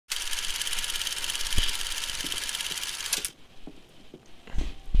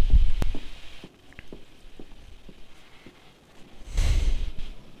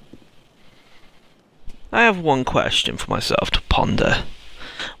I have one question for myself to ponder.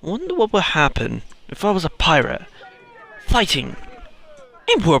 Wonder what would happen if I was a pirate fighting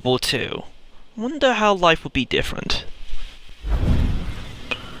in World War II. Wonder how life would be different.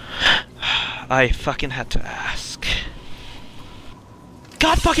 I fucking had to ask.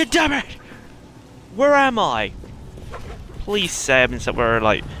 God fucking damn it! Where am I? Please say I'm in somewhere,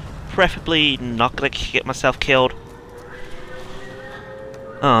 like, preferably not gonna get myself killed.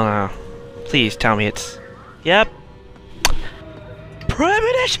 Oh no. Please tell me it's... Yep.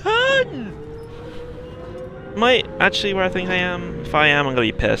 Premonition! Am I actually where I think I am? If I am, I'm gonna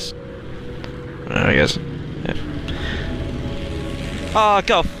be pissed. I guess. Yeah. Oh,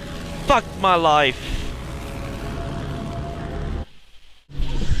 go fuck my life.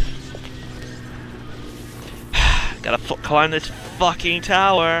 Gotta climb this fucking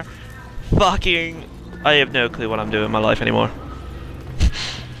tower. Fucking... I have no clue what I'm doing in my life anymore.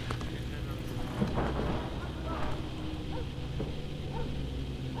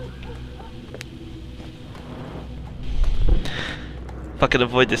 If I could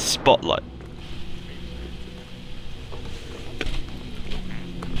avoid this spotlight.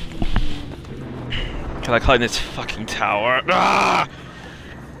 Can I climb this fucking tower? Ah!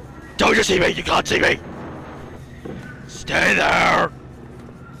 Don't you see me? You can't see me! Stay there!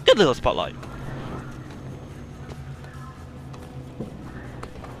 Good little spotlight.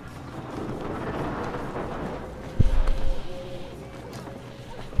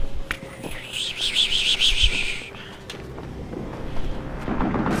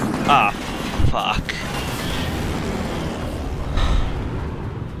 Ah, fuck.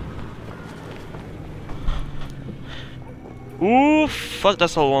 Ooh, fuck,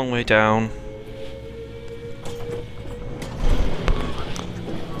 that's a long way down.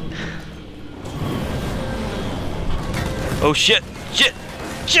 Oh shit! Shit!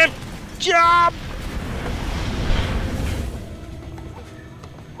 Shit! Jump!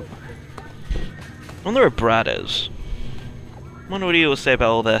 I wonder where Brad is. I wonder what he will say about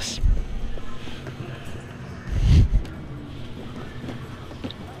all this.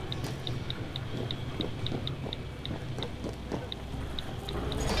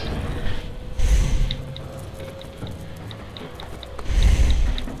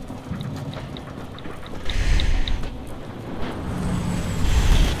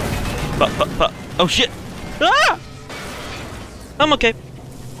 But, oh shit! Ah! I'm okay.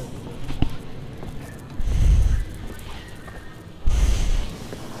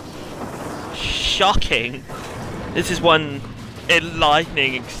 Shocking. This is one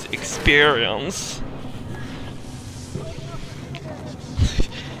enlightening experience.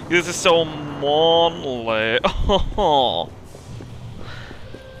 This is so manly. Oh.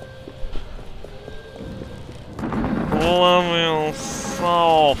 Let me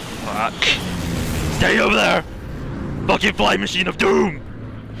so fuck. Stay over there! Fucking fly machine of doom!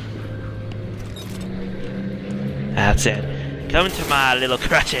 That's it. Come to my little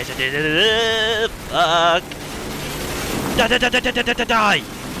crutches. Fuck. Die!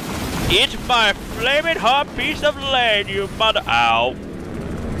 Eat my flaming hot piece of land, you mother. Ow.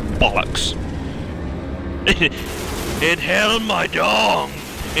 Bollocks. Inhale my dong!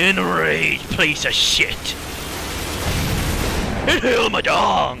 Enraged piece of shit! Inhale my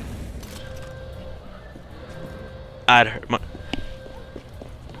dong! I'd hurt my...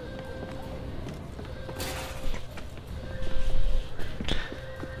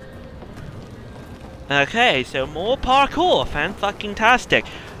 Okay, so more parkour, fan-fucking-tastic.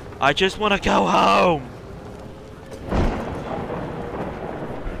 I just want to go home.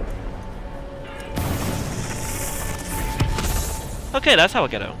 Okay, that's how I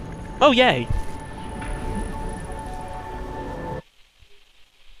get home. Oh, yay.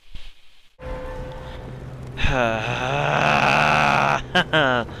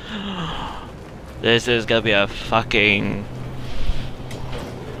 This is gonna be a fucking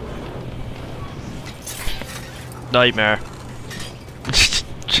nightmare.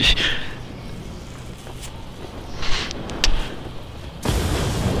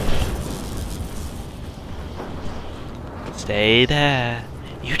 Stay there.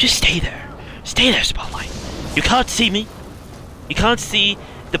 You just stay there. Stay there, Spotlight. You can't see me. You can't see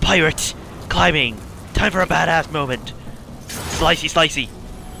the pirate climbing. Time for a badass moment. Slicey, slicey.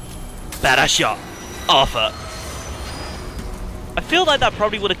 Badass shot. Offer. I feel like that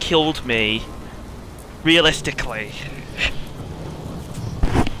probably would have killed me. Realistically.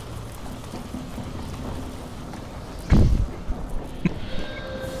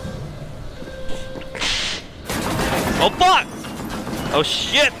 Oh fuck! Oh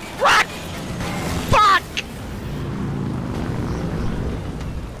shit! Fuck! Fuck!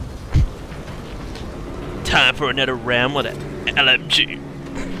 for another round with an LMG.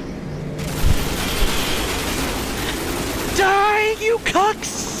 Die, you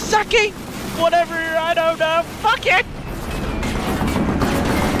cocksucking! Whatever, I don't know. Fuck it!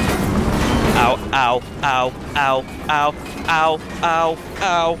 Ow, ow, ow, ow, ow, ow, ow,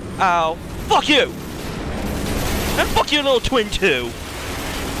 ow, ow. Fuck you! And fuck your little twin too!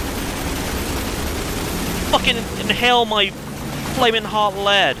 Fucking inhale my flaming hot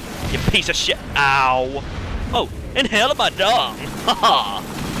lead, you piece of shit. Ow! Oh, inhale my dong! Haha!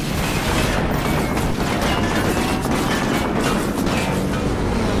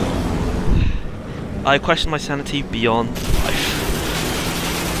 I question my sanity beyond life.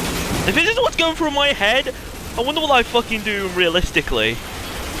 If this is what's going through my head, I wonder what I fucking do realistically.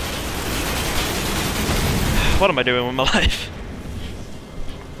 What am I doing with my life?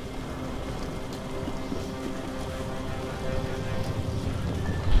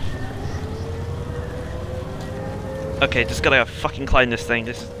 Okay, just gotta fucking climb this thing.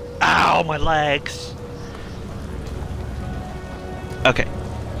 Just... Ow, my legs! Okay.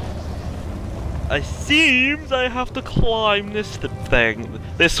 It seems I have to climb this thing.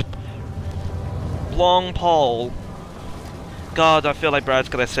 This long pole. God, I feel like Brad's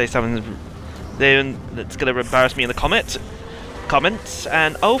gonna say something that's gonna embarrass me in the comments.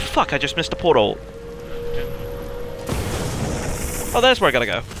 And oh fuck, I just missed a portal. Oh, that's where I gotta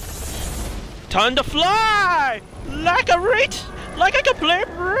go. Time to fly! Like a complete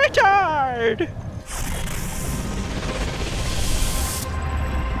retard!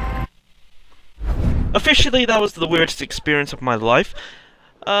 Officially, that was the weirdest experience of my life.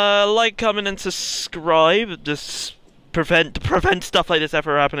 Like, comment, and subscribe. Just prevent stuff like this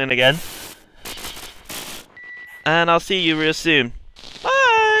ever happening again. And I'll see you real soon.